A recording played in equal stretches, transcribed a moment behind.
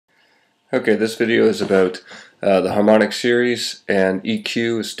Okay, this video is about the Harmonic Series and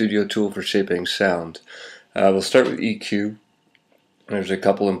EQ, a studio tool for shaping sound. We'll start with EQ. There's a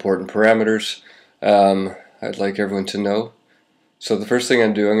couple important parameters I'd like everyone to know. So the first thing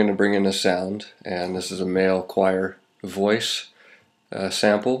I'm going to bring in a sound, and this is a male choir voice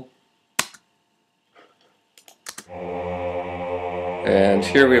sample. And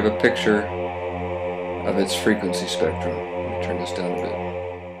here we have a picture of its frequency spectrum. Let me turn this down a bit.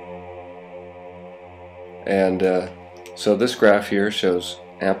 And so this graph here shows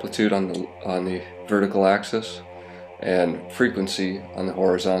amplitude on the vertical axis and frequency on the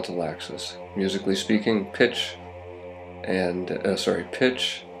horizontal axis. Musically speaking, pitch and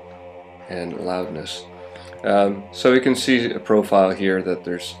loudness. So we can see a profile here that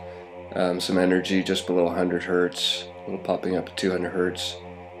there's some energy just below 100 Hertz, a little popping up to 200 Hertz,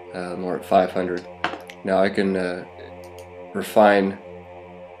 more at 500. Now I can refine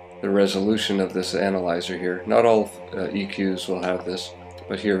the resolution of this analyzer here. Not all EQs will have this,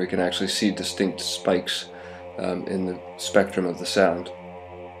 but here we can actually see distinct spikes in the spectrum of the sound.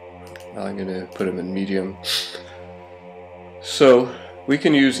 I'm going to put them in medium. So we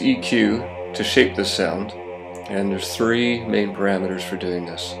can use EQ to shape the sound, and there's three main parameters for doing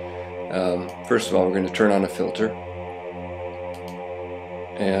this. First of all, we're going to turn on a filter,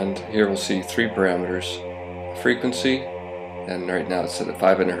 and here we'll see three parameters: frequency, and right now it's set at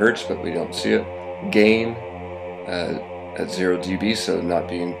 500 Hertz, but we don't see it. Gain at 0 dB, so not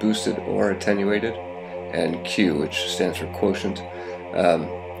being boosted or attenuated. And Q, which stands for quotient.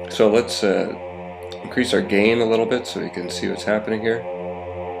 So let's increase our gain a little bit so we can see what's happening here.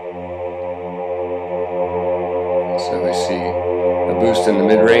 So we see a boost in the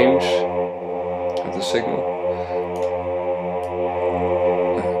mid-range of the signal.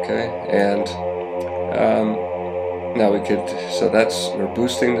 Okay, and now we could, so we're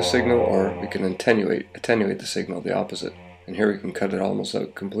boosting the signal, or we can attenuate the signal, the opposite. And here we can cut it almost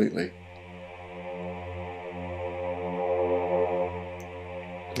out completely.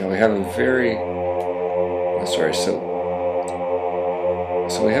 Now we have a very, so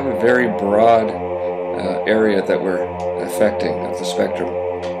we have a very broad area that we're affecting of the spectrum.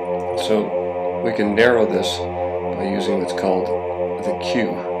 So we can narrow this by using what's called the Q.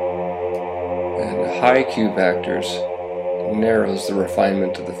 And high Q factors narrows the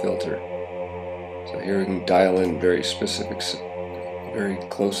refinement of the filter. So here we can dial in very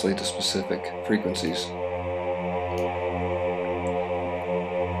closely to specific frequencies.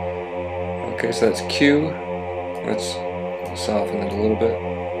 Okay, so that's Q. Let's soften it a little bit.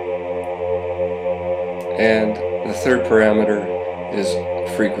 And the third parameter is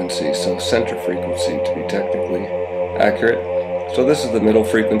frequency, so center frequency to be technically accurate. So this is the middle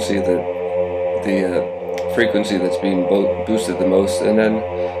frequency, the frequency that's being boosted the most, and then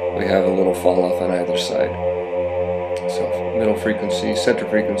we have a little fall off on either side. So middle frequency, center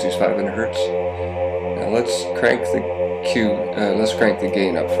frequency is 500 Hertz. Now let's crank the let's crank the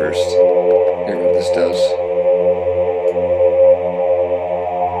gain up first. Hear what this does.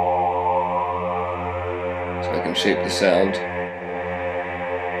 So I can shape the sound.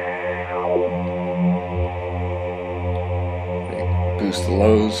 Boost the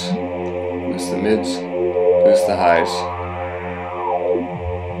lows, boost the mids, boost the highs.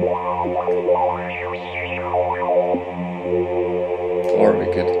 Or we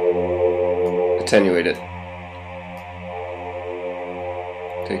could attenuate it.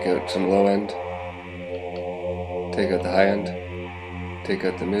 Take out some low end, take out the high end, take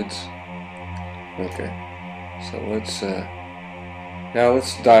out the mids. Okay, so now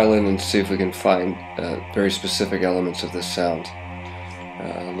let's dial in and see if we can find very specific elements of this sound.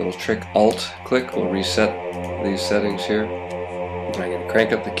 A little trick, Alt-click will reset these settings here. I'm going to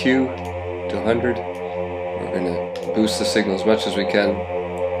crank up the Q to 100. We're going to boost the signal as much as we can,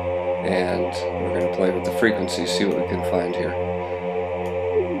 and we're going to play with the frequency, see what we can find here.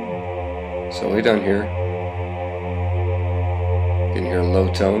 So way down here, you can hear a low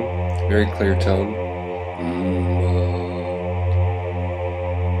tone, very clear tone.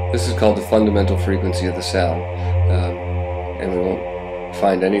 This is called the fundamental frequency of the sound, and we won't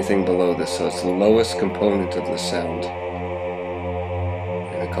find anything below this, so it's the lowest component of the sound.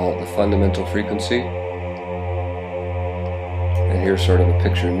 And we call it the fundamental frequency. And here's sort of a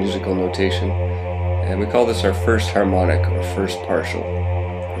picture in musical notation. And we call this our first harmonic, or first partial.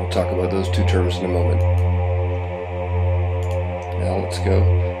 We'll talk about those two terms in a moment. Now let's go.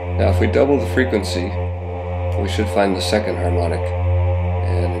 Now if we double the frequency, we should find the second harmonic.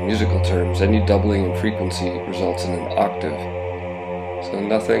 And in musical terms, any doubling in frequency results in an octave. So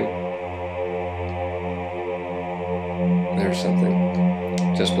nothing. There's something.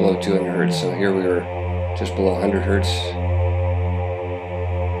 just below 200 hertz. So here we were just below 100 hertz,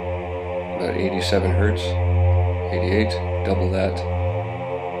 about 87 hertz, 88, double that,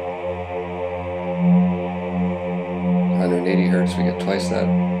 180 hertz, we get twice that.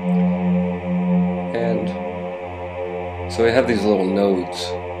 And so we have these little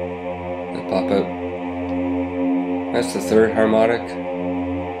nodes that pop out. That's the third harmonic,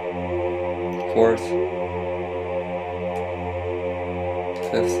 fourth,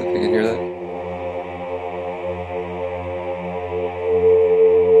 fifth, if you can hear that.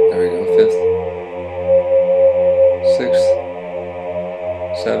 There we go, fifth, sixth,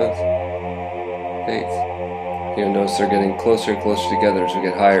 seventh, eighth. You'll notice they're getting closer and closer together as we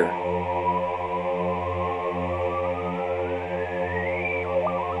get higher.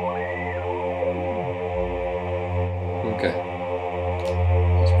 Okay,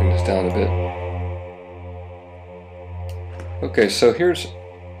 let's bring this down a bit. Okay, so here's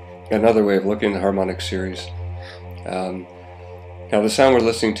another way of looking at the harmonic series. Now the sound we're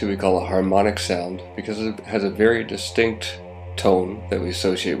listening to we call a harmonic sound because it has a very distinct tone that we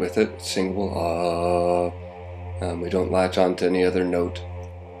associate with it. It's singable, we don't latch on to any other note,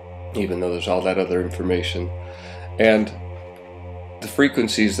 even though there's all that other information. And the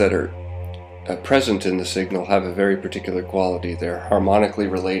frequencies that are present in the signal have a very particular quality. They're harmonically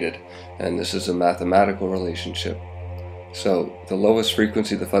related, and this is a mathematical relationship. So the lowest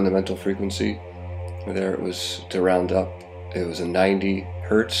frequency, the fundamental frequency, there it was, to round up, it was a 90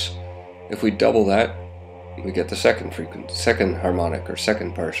 hertz. If we double that, we get the second frequency, second harmonic or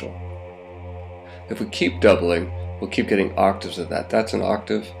second partial. If we keep doubling, we'll keep getting octaves of that. That's an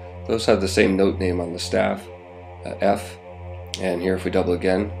octave. Those have the same note name on the staff, F. And here if we double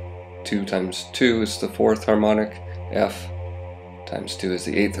again, 2 times 2 is the fourth harmonic, F times 2 is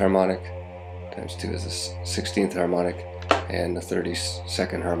the 8th harmonic, times 2 is the 16th harmonic, and the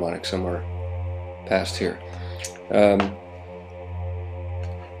 32nd harmonic somewhere past here.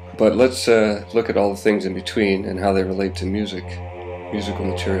 But let's look at all the things in between and how they relate to musical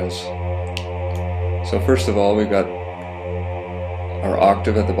materials. So first of all, we've got our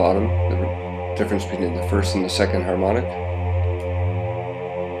octave at the bottom, the difference between the first and the second harmonic.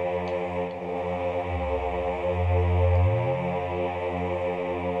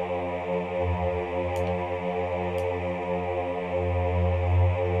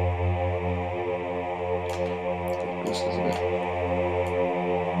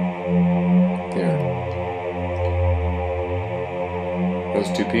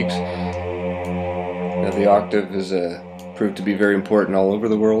 Those two peaks. Now the octave is proved to be very important all over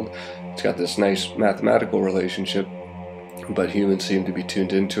the world. It's got this nice mathematical relationship, but humans seem to be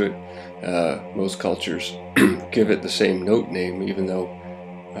tuned into it. Most cultures give it the same note name, even though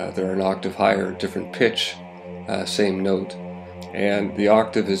they're an octave higher, different pitch, same note. And the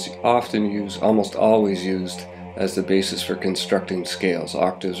octave is often used, almost always used, as the basis for constructing scales.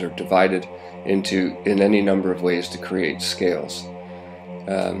 Octaves are divided in any number of ways to create scales.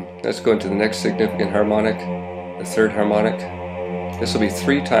 Let's go into the next significant harmonic, the third harmonic. This will be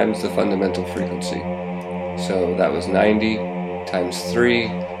 3 times the fundamental frequency. So that was 90 times 3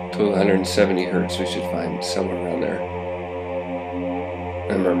 to 170 hertz. We should find somewhere around there.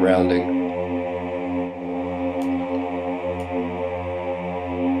 And I'm rounding.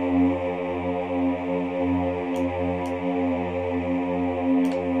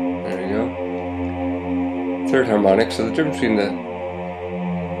 Third harmonic, so the difference between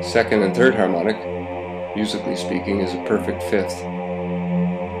the second and third harmonic, musically speaking, is a perfect fifth.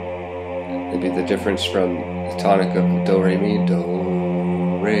 It'd be the difference from the tonic of do, re,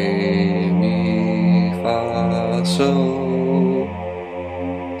 mi, fa, so,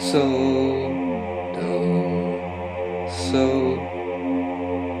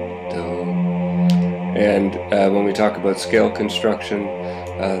 do. And when we talk about scale construction,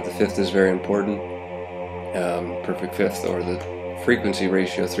 the fifth is very important. Perfect fifth, or the frequency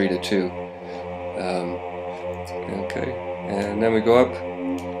ratio 3 to 2. Okay, and then we go up,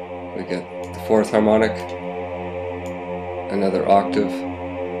 we get the fourth harmonic, another octave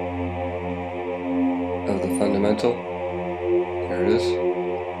of the fundamental. There it is.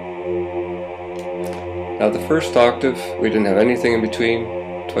 Now the first octave, we didn't have anything in between,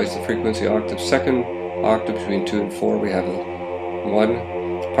 twice the frequency octave. Second octave, between 2 and 4, we have a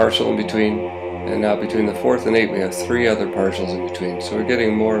 1 partial in between. And now between the fourth and 8 we have 3 other partials in between. So we're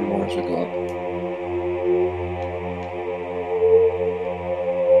getting more and more as we go up.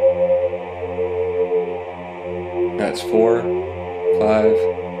 That's 4, 5,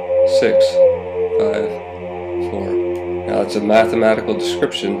 6, 5, 4. Now it's a mathematical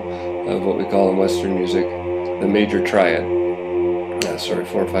description of what we call in Western music the major triad. sorry,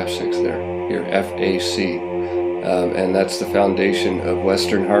 4, 5, 6 there. Here, F, A, C. And that's the foundation of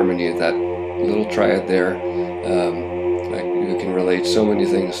Western harmony, that little triad there. You can relate so many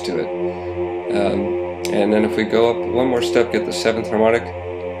things to it. And then if we go up one more step, get the 7th harmonic.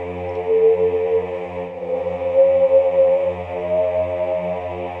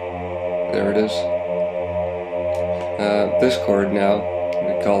 There it is. This chord now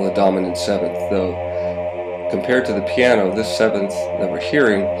we call the dominant 7th, though compared to the piano, this 7th that we're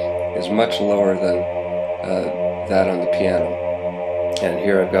hearing is much lower than that on the piano. And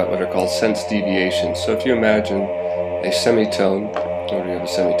here I've got what are called sense deviations. So if you imagine a semitone, or we have a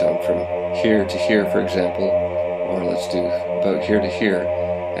semitone from here to here, for example, or let's do about here to here,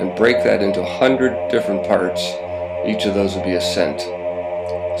 and break that into 100 different parts, each of those would be a cent.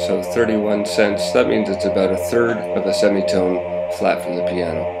 So 31 cents, that means it's about a third of a semitone flat from the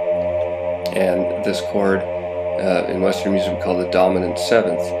piano. And this chord in Western music we call the dominant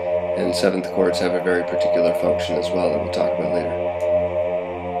 7th, and 7th chords have a very particular function as well that we'll talk about later.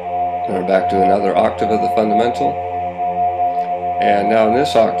 And we're back to another octave of the fundamental. And now in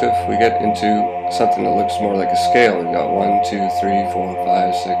this octave we get into something that looks more like a scale. We've got 1, 2, 3, 4,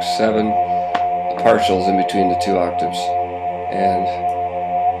 5, 6, 7 partials in between the two octaves. And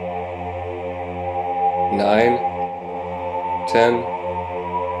 9, 10,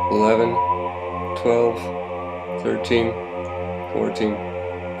 11, 12, 13, 14,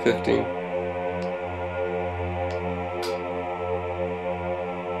 15.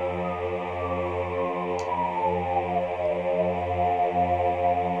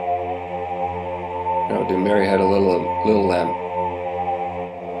 Now we'll do Mary Had a Little Lamb.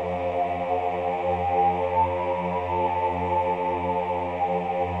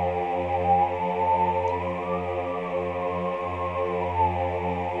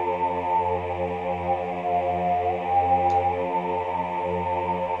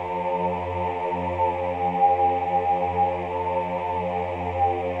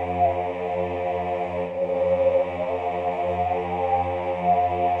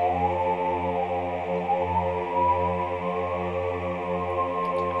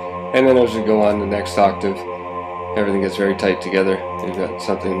 And then as we go on the next octave, everything gets very tight together. We've got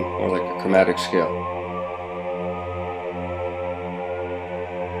something more like a chromatic scale.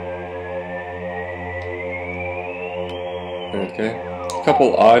 Okay, a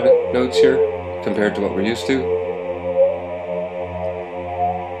couple odd notes here compared to what we're used to.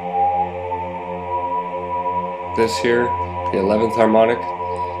 This here, the 11th harmonic,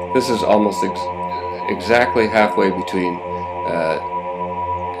 this is almost exactly halfway between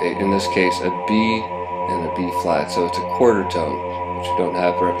in this case a B and a B flat, so it's a quarter tone, which we don't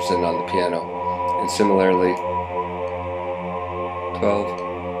have represented on the piano. And similarly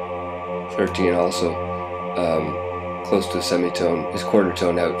 12, 13 also close to a semitone is quarter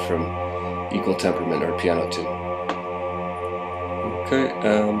tone out from equal temperament or piano tune. Okay,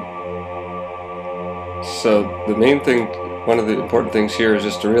 so the main thing, one of the important things here is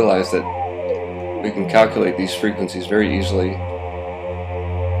just to realize that we can calculate these frequencies very easily.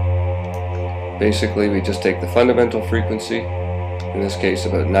 Basically, we just take the fundamental frequency, in this case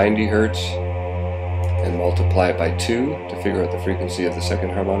about 90 Hertz, and multiply it by 2 to figure out the frequency of the second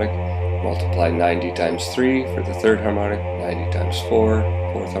harmonic. Multiply 90 times 3 for the third harmonic, 90 times 4,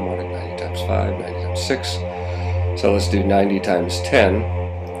 fourth harmonic, 90 times 5, 90 times 6. So let's do 90 times 10,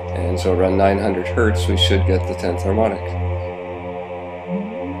 and so around 900 Hertz we should get the 10th harmonic.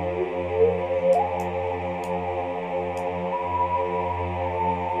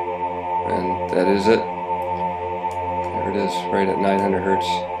 That is it. There it is, right at 900 Hertz.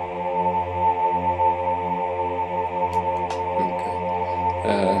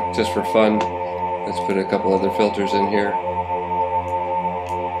 Okay. Just for fun, let's put a couple other filters in here.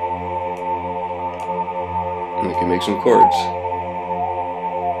 And we can make some chords.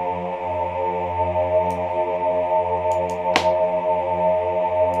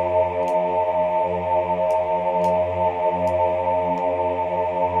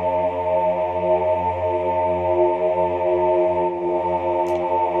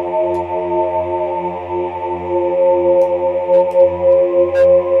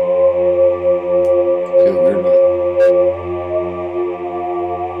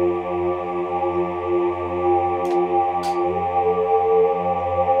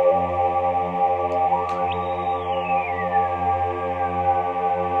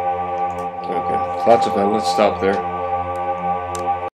 Lots of fun. Let's stop there.